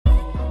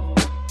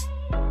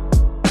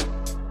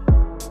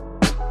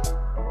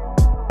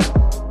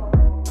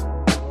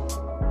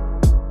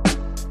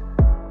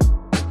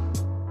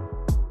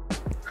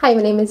Hi,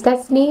 my name is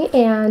Destiny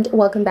and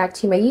welcome back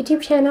to my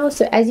YouTube channel.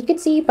 So as you can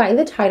see by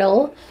the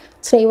title,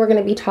 today we're going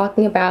to be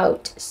talking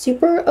about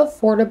super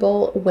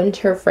affordable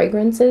winter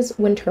fragrances,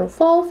 winter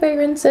fall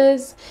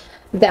fragrances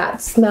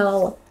that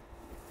smell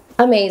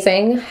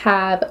amazing,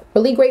 have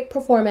really great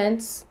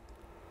performance,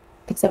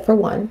 except for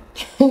one,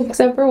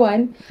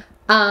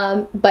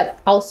 but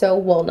also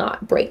will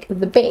not break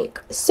the bank.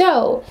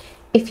 So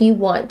if you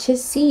want to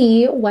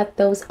see what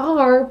those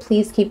are,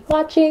 please keep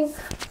watching.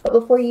 But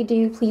before you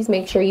do, please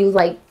make sure you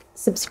like,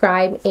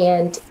 subscribe,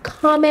 and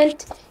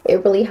comment.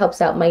 It really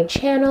helps out my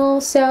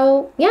channel.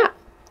 So yeah,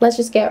 let's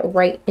just get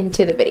right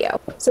into the video.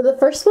 So the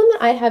first one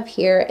that I have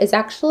here is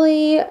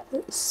actually,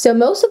 so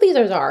most of these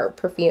are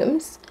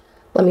perfumes.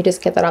 Let me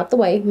just get that out the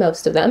way,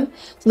 most of them.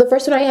 So the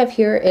first one I have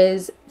here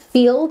is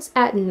Fields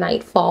at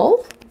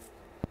Nightfall.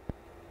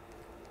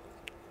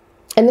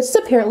 And this is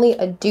apparently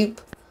a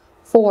dupe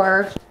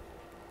for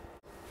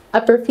a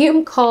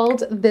perfume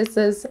called This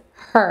Is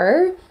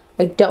Her.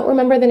 I don't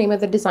remember the name of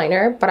the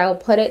designer, but I'll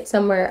put it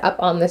somewhere up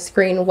on the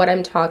screen what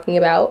I'm talking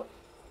about.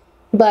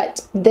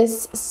 But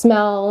this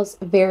smells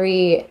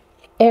very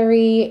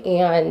airy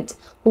and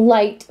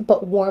light,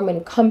 but warm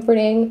and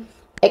comforting.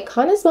 It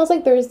kind of smells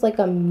like there's like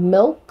a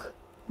milk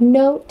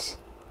note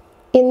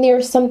in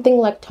there. Something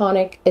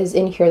lactonic is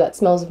in here that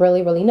smells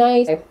really, really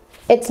nice.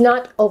 It's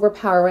not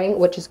overpowering,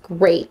 which is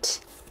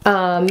great.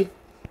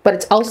 But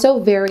it's also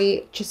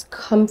very just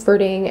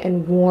comforting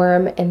and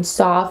warm and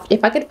soft.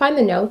 If I could find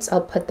the notes,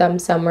 I'll put them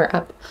somewhere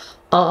up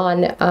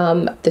on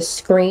the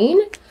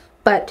screen.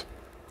 But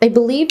I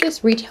believe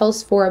this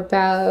retails for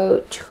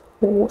about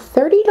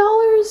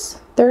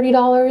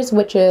 $30,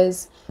 which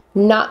is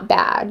not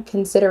bad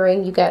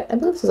considering you get, I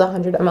believe this is a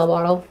 100 ml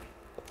bottle.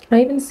 Can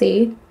I even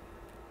see?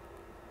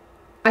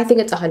 I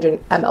think it's a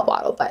 100 ml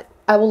bottle, but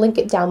I will link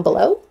it down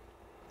below.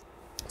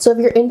 So if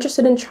you're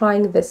interested in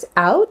trying this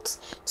out,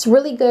 it's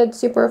really good,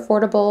 super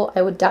affordable.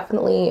 I would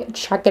definitely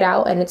check it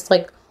out. And it's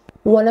like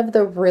one of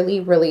the really,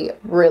 really,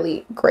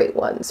 really great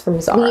ones from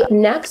Zara. The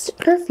next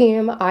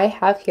perfume I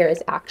have here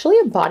is actually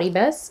a body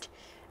mist.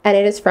 And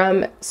it is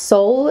from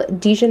Sol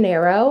de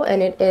Janeiro.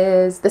 And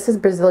this is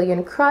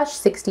Brazilian Crush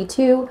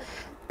 62.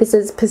 This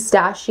is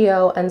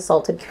pistachio and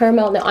salted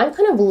caramel. Now I'm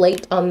kind of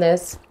late on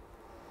this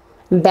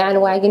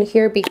bandwagon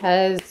here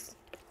because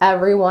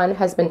everyone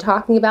has been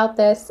talking about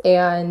this,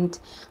 and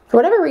for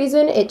whatever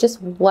reason it just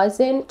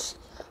wasn't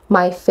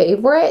my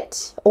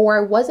favorite, or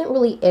I wasn't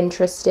really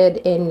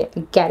interested in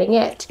getting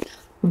it.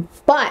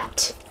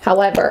 But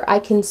however, I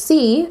can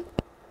see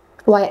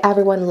why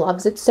everyone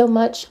loves it so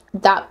much.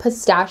 That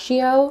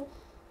pistachio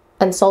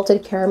and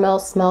salted caramel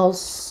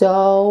smells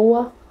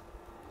so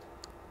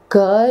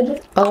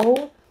good.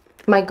 Oh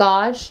my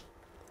gosh.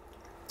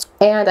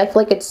 And I feel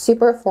like it's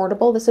super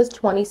affordable. This is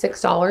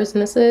 $26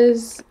 and this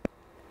is,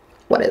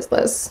 what is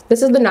this?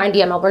 This is the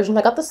 90 ml version.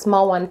 I got the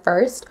small one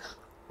first.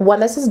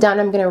 When this is done,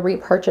 I'm going to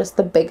repurchase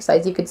the big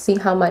size. You could see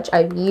how much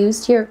I've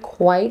used here,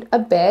 quite a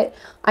bit.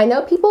 I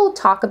know people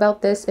talk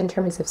about this in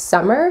terms of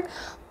summer,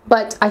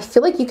 but I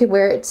feel like you could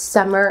wear it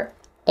summer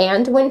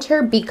and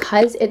winter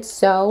because it's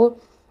so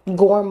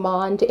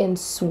gourmand and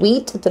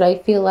sweet that I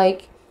feel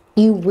like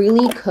you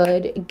really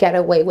could get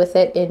away with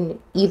it in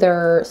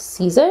either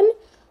season.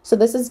 So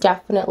this is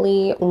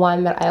definitely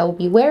one that I will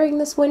be wearing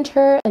this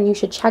winter, and you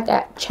should check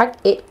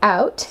it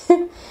out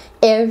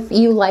if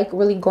you like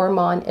really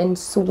gourmand and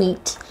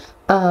sweet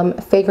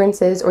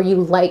fragrances, or you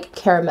like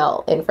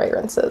caramel in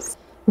fragrances.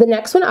 The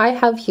next one I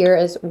have here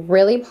is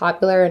really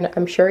popular, and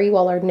I'm sure you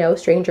all are no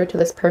stranger to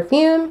this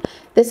perfume.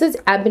 This is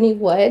Ebony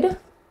Wood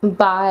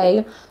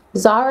by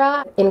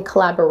Zara in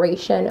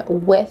collaboration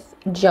with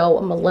Jo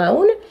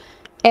Malone.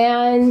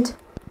 And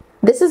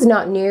this is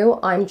not new,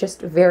 I'm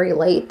just very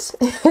late,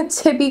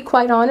 to be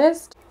quite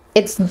honest.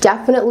 It's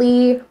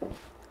definitely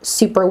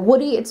super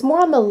woody. It's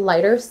more on the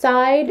lighter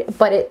side,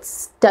 but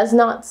it does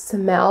not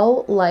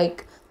smell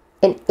like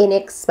an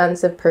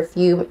inexpensive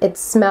perfume. It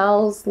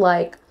smells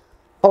like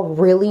a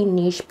really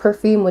niche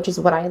perfume, which is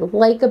what I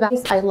like about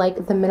it. I like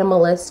the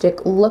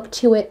minimalistic look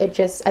to it. It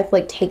just, I feel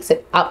like, takes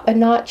it up a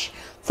notch.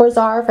 For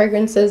Zara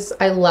fragrances,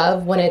 I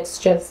love when it's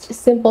just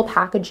simple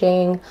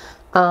packaging,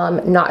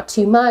 not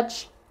too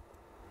much.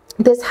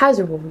 This has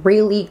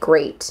really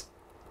great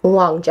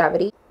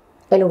longevity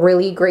and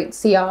really great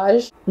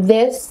sillage.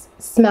 This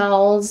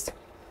smells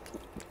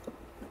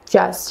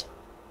just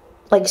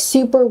like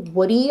super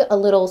woody, a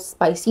little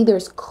spicy.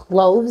 There's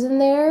cloves in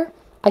there.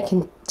 I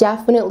can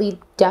definitely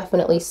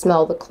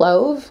smell the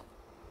clove,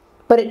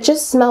 but it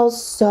just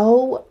smells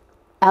so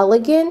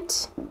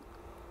elegant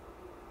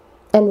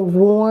and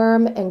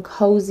warm and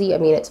cozy. I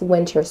mean, it's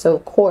winter, so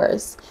of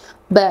course,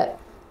 but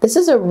this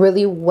is a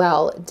really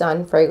well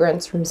done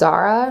fragrance from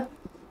Zara.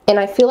 And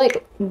I feel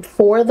like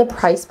for the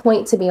price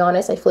point, to be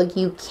honest, I feel like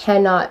you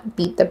cannot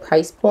beat the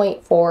price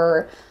point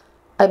for,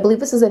 I believe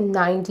this is a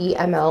 90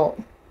 ml.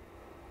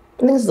 I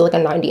think this is like a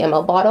 90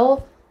 ml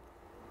bottle.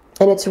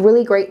 And it's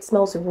really great,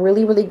 smells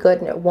really, really good,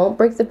 and it won't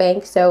break the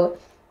bank. So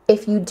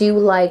if you do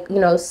like, you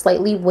know,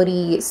 slightly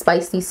woody,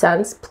 spicy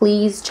scents,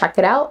 please check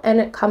it out. And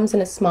it comes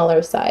in a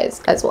smaller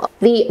size as well.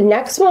 The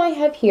next one I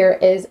have here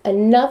is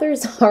another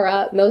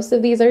Zara. Most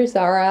of these are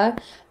Zara.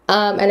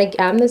 And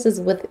again, this is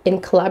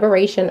in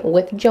collaboration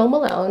with Jo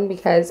Malone,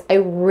 because I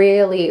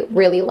really,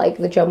 really like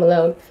the Jo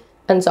Malone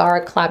and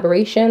Zara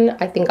collaboration.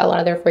 I think a lot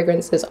of their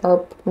fragrances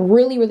are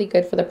really, really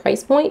good for the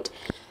price point.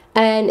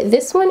 And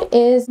this one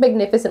is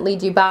Magnificently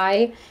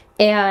Dubai,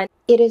 and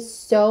it is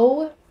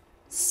so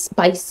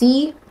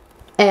spicy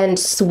and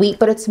sweet,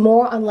 but it's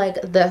more on like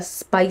the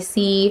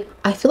spicy,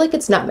 I feel like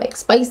it's nutmeg,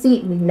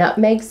 spicy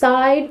nutmeg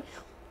side.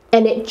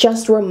 And it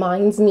just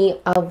reminds me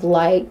of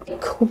like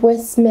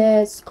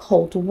Christmas,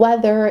 cold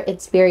weather.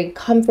 It's very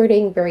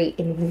comforting, very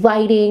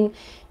inviting.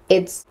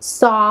 It's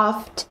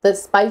soft. The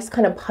spice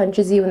kind of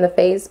punches you in the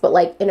face, but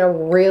like in a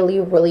really,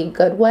 really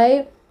good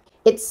way.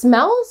 It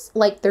smells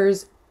like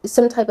there's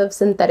some type of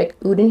synthetic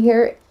oud in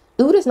here.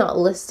 Oud is not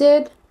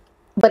listed,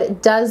 but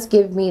it does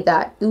give me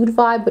that oud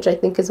vibe, which I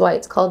think is why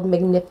it's called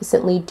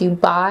Magnificently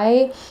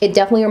Dubai. It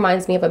definitely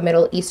reminds me of a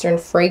Middle Eastern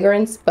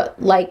fragrance,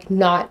 but like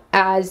not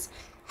as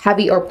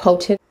heavy or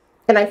potent.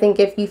 And I think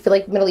if you feel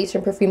like Middle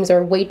Eastern perfumes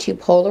are way too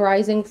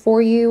polarizing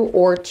for you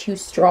or too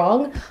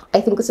strong,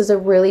 I think this is a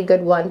really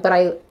good one. But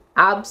I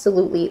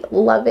absolutely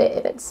love it,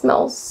 and it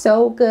smells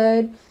so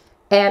good.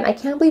 And I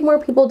can't believe more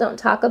people don't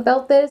talk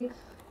about this.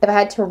 If I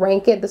had to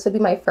rank it, this would be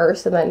my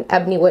first, and then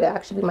Ebony would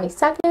actually be my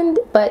second.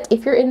 But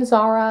if you're in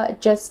Zara,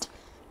 just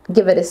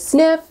give it a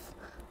sniff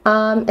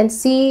and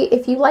see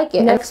if you like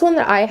it. Next one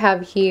that I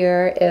have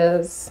here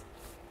is,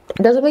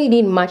 it doesn't really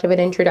need much of an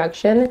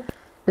introduction.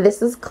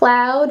 This is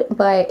Cloud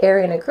by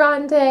Ariana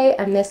Grande,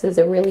 and this is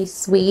a really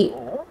sweet,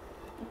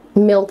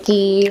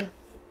 milky,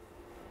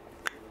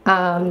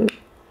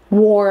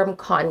 warm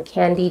cotton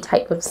candy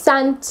type of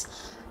scent.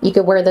 You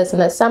could wear this in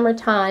the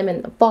summertime,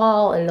 in the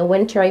fall, in the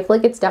winter. I feel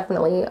like it's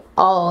definitely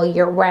all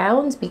year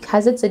round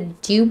because it's a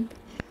dupe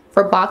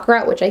for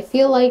Baccarat, which I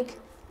feel like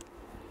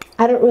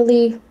I don't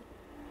really,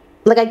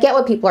 like, I get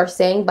what people are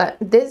saying, but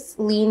this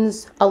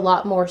leans a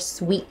lot more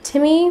sweet to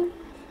me,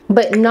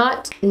 but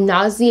not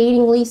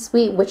nauseatingly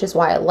sweet, which is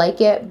why I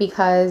like it,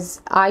 because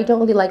I don't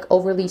really like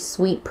overly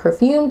sweet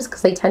perfumes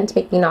because they tend to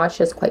make me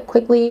nauseous quite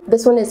quickly.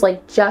 This one is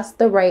like just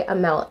the right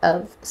amount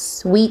of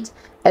sweet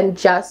and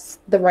just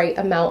the right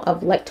amount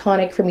of like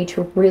tonic for me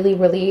to really,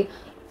 really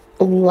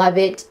love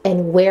it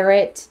and wear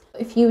it.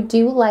 If you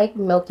do like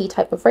milky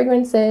type of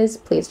fragrances,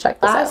 please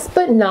check this out. Last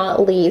but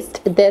not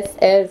least, this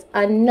is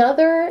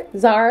another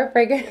Zara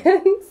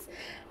fragrance,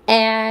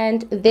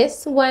 and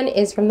this one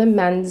is from the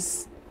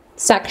men's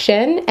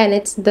section, and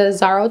it's the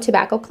Zara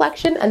Tobacco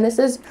collection, and this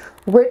is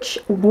Rich,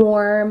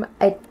 Warm,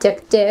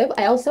 Addictive.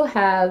 I also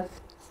have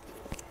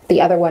the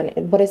other one.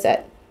 What is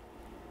it?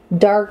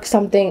 Dark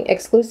something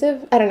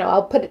exclusive? I don't know.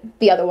 I'll put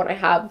the other one I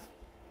have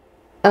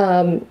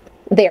there.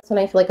 This one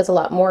I feel like is a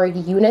lot more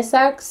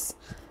unisex.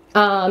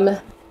 Oh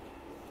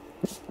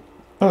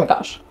my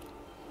gosh.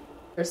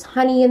 There's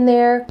honey in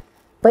there,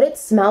 but it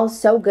smells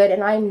so good,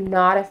 and I'm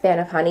not a fan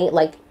of honey,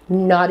 like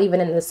not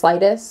even in the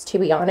slightest, to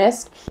be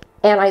honest.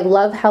 And I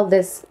love how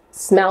this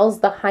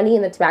smells. The honey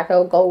and the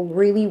tobacco go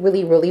really,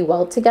 really, really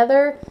well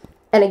together.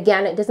 And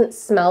again, it doesn't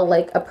smell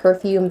like a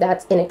perfume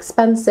that's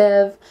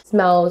inexpensive. It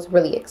smells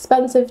really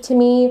expensive to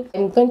me.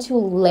 I'm going to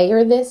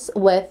layer this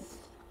with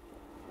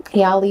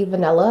Kayali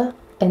Vanilla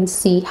and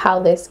see how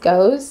this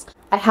goes.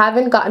 I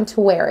haven't gotten to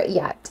wear it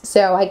yet,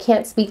 so I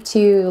can't speak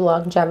to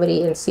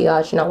longevity and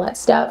sillage and all that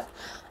stuff.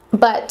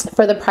 But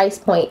for the price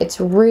point, it's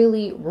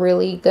really,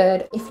 really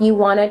good. If you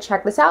want to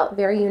check this out,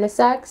 very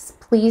unisex,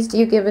 please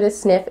do give it a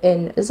sniff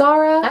in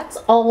Zara. That's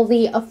all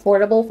the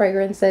affordable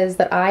fragrances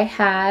that I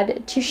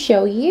had to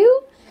show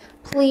you.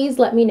 Please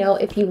let me know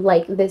if you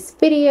like this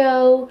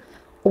video.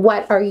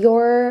 What are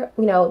your,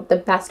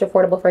 the best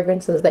affordable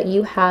fragrances that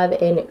you have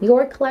in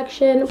your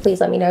collection? Please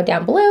let me know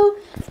down below.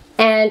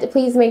 And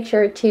please make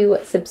sure to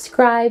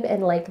subscribe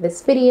and like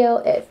this video.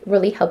 It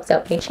really helps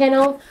out my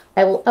channel.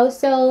 I will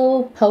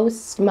also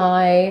post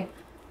my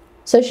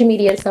social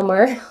media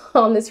somewhere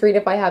on the screen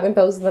if I haven't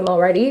posted them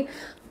already.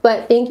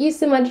 But thank you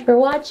so much for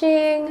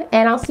watching,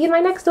 and I'll see you in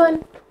my next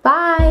one.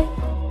 Bye!